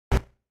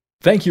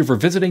Thank you for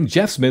visiting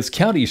Jeff Smith's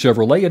County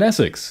Chevrolet in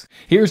Essex.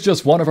 Here's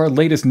just one of our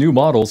latest new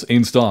models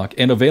in stock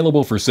and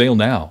available for sale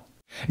now.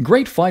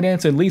 Great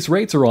finance and lease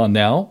rates are on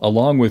now,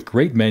 along with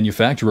great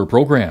manufacturer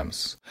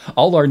programs.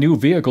 All our new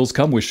vehicles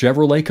come with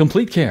Chevrolet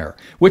Complete Care,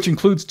 which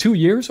includes 2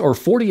 years or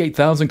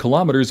 48,000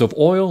 kilometers of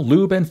oil,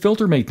 lube, and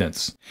filter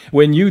maintenance.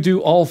 When you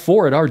do all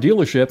 4 at our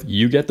dealership,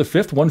 you get the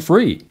 5th one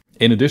free.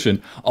 In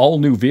addition, all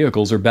new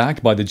vehicles are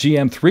backed by the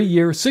GM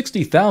 3-year,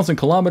 60,000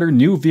 kilometer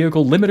new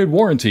vehicle limited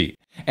warranty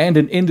and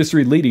an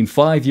industry-leading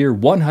 5-year,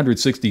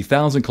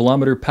 160,000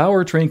 kilometer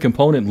powertrain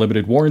component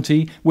limited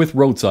warranty with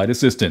roadside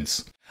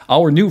assistance.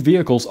 Our new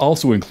vehicles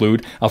also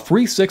include a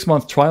free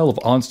 6-month trial of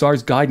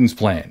OnStar's guidance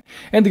plan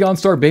and the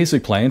OnStar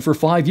Basic plan for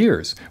 5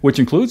 years, which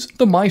includes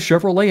the My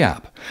Chevrolet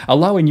app,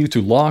 allowing you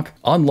to lock,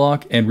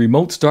 unlock, and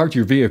remote start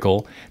your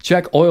vehicle,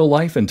 check oil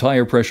life and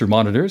tire pressure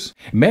monitors,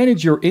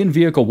 manage your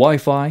in-vehicle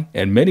Wi-Fi,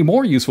 and many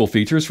more useful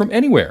features from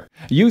anywhere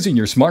using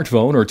your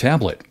smartphone or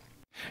tablet.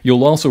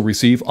 You'll also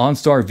receive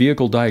OnStar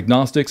vehicle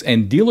diagnostics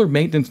and dealer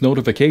maintenance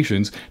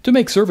notifications to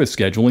make service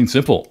scheduling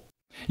simple.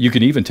 You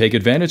can even take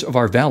advantage of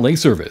our valet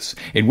service,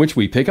 in which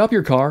we pick up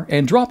your car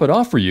and drop it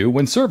off for you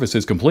when service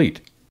is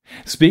complete.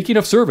 Speaking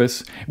of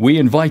service, we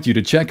invite you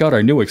to check out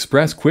our new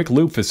Express Quick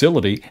Lube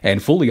facility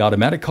and fully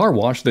automatic car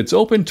wash that's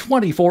open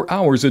 24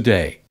 hours a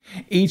day.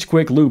 Each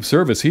Quick Lube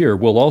service here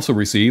will also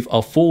receive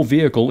a full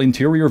vehicle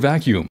interior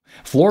vacuum,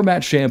 floor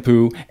mat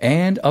shampoo,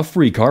 and a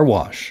free car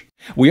wash.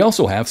 We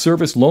also have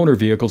service loaner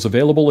vehicles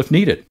available if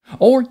needed,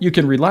 or you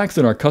can relax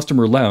in our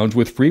customer lounge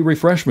with free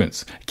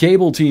refreshments,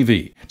 cable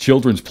TV,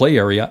 children's play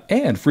area,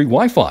 and free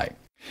Wi-Fi.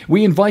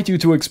 We invite you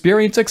to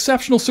experience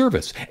exceptional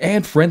service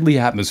and friendly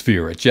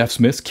atmosphere at Jeff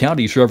Smith's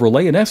County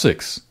Chevrolet in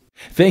Essex.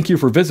 Thank you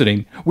for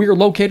visiting. We are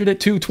located at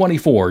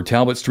 224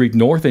 Talbot Street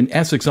North in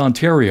Essex,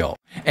 Ontario,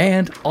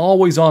 and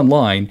always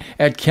online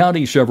at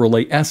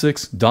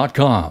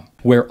countychevroletessex.com,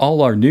 where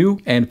all our new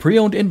and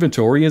pre-owned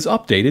inventory is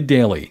updated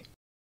daily.